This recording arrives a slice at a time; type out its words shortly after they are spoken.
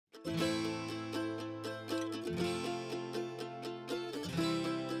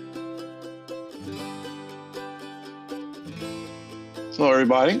Hello,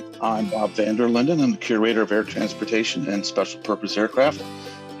 everybody. I'm Bob Linden. I'm the Curator of Air Transportation and Special Purpose Aircraft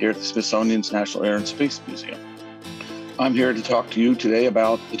here at the Smithsonian's National Air and Space Museum. I'm here to talk to you today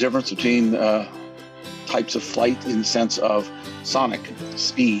about the difference between types of flight in the sense of sonic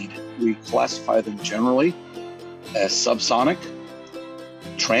speed. We classify them generally as subsonic,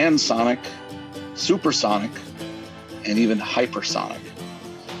 transonic, supersonic, and even hypersonic.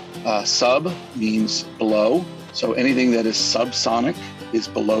 Sub means below. So anything that is subsonic is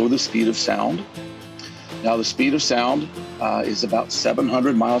below the speed of sound. Now the speed of sound is about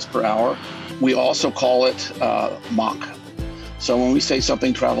 700 miles per hour. We also call it Mach. So when we say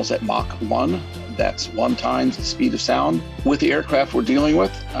something travels at Mach 1, that's 1 times the speed of sound. With the aircraft we're dealing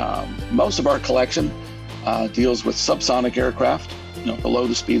with, most of our collection deals with subsonic aircraft, below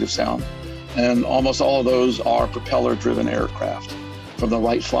the speed of sound. And almost all of those are propeller driven aircraft. From the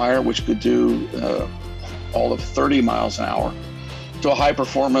Wright Flyer, which could do all of 30 miles an hour, to a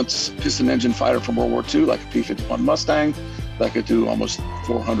high-performance piston engine fighter from World War II, like a P-51 Mustang, that could do almost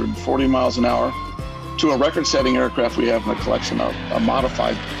 440 miles an hour, to a record-setting aircraft we have in the collection of a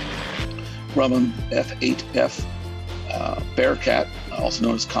modified Grumman F-8F Bearcat, also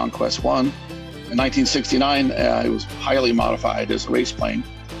known as Conquest 1. In 1969, it was highly modified as a race plane,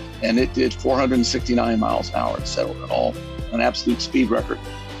 and it did 469 miles an hour. It settled it all, an absolute speed record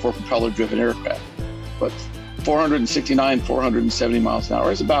for propeller-driven aircraft. But 469, 470 miles an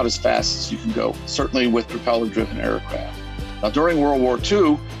hour is about as fast as you can go, certainly with propeller-driven aircraft. Now, during World War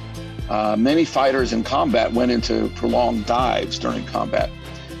II, many fighters in combat went into prolonged dives during combat,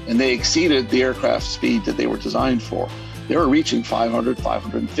 and they exceeded the aircraft speed that they were designed for. They were reaching 500,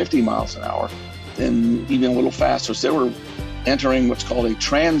 550 miles an hour, and even a little faster. So they were entering what's called a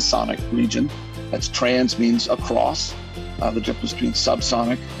transonic region. That's trans means across, the difference between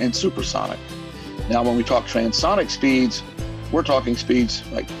subsonic and supersonic. Now, when we talk transonic speeds, we're talking speeds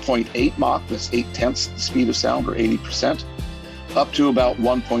like 0.8 Mach, that's 0.8 the speed of sound, or 80%, up to about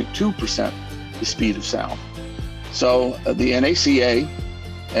 1.2% the speed of sound. So the NACA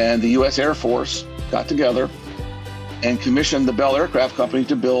and the U.S. Air Force got together and commissioned the Bell Aircraft Company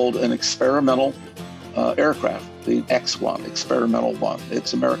to build an experimental aircraft, the X-1, Experimental 1.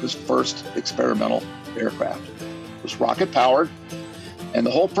 It's America's first experimental aircraft. It was rocket-powered. And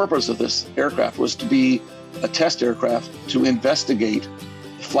the whole purpose of this aircraft was to be a test aircraft to investigate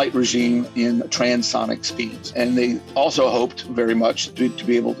the flight regime in transonic speeds. And they also hoped very much to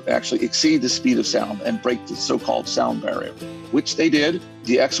be able to actually exceed the speed of sound and break the so-called sound barrier, which they did.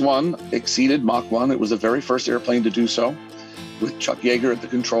 The X-1 exceeded Mach 1. It was the very first airplane to do so, with Chuck Yeager at the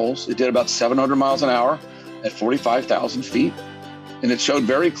controls. It did about 700 miles an hour at 45,000 feet. And it showed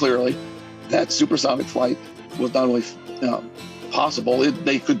very clearly that supersonic flight was not only possible,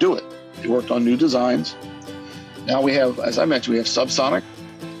 they could do it. They worked on new designs. Now we have, as I mentioned, we have subsonic,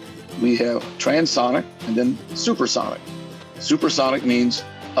 we have transonic, and then supersonic. Supersonic means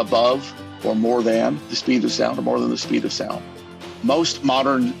above or more than the speed of sound, or more than the speed of sound. Most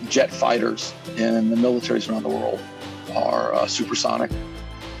modern jet fighters in the militaries around the world are supersonic.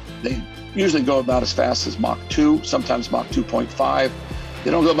 They usually go about as fast as Mach 2, sometimes Mach 2.5.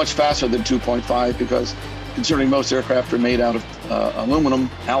 They don't go much faster than 2.5 because, considering most aircraft are made out of aluminum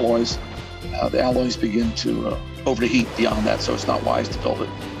alloys, the alloys begin to overheat beyond that, so it's not wise to build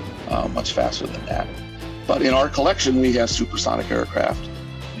it much faster than that. But in our collection, we have supersonic aircraft.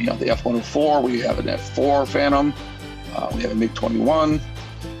 We have the F-104, we have an F-4 Phantom, we have a MiG-21,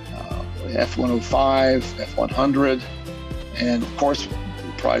 F-105, F-100, and of course,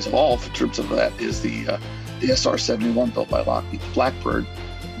 the prize of all, in terms of that, is the SR-71 built by Lockheed Blackbird,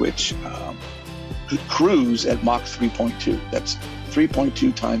 which could cruise at Mach 3.2. That's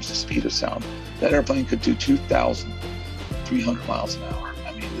 3.2 times the speed of sound. That airplane could do 2,300 miles an hour.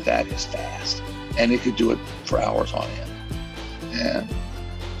 I mean, that is fast. And it could do it for hours on end. And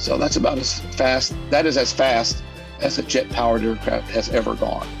so that's about as fast, that is as fast as a jet-powered aircraft has ever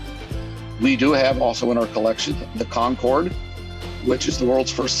gone. We do have also in our collection the Concorde, which is the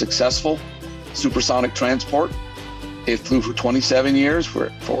world's first successful supersonic transport. It flew for 27 years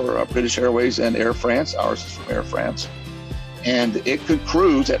for British Airways and Air France. Ours is from Air France. And it could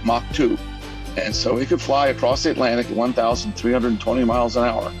cruise at Mach 2. And so it could fly across the Atlantic at 1,320 miles an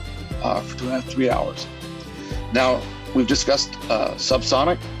hour for 2.5 to 3 hours. Now, we've discussed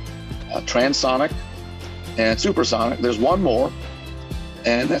subsonic, transonic, and supersonic. There's one more,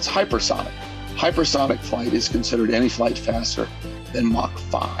 and that's hypersonic. Hypersonic flight is considered any flight faster than Mach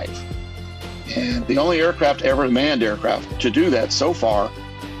 5. And the only aircraft ever, manned aircraft, to do that so far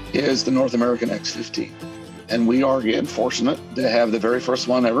is the North American X-15. And we are, again, fortunate to have the very first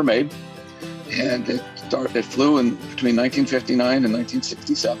one ever made. And it It flew in between 1959 and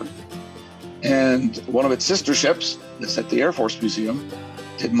 1967. And one of its sister ships that's at the Air Force Museum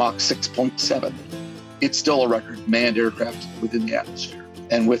did Mach 6.7. It's still a record, manned aircraft within the atmosphere.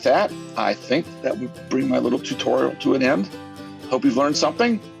 And with that, I think that would bring my little tutorial to an end. Hope you've learned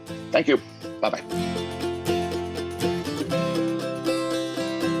something. Thank you. Bye-bye.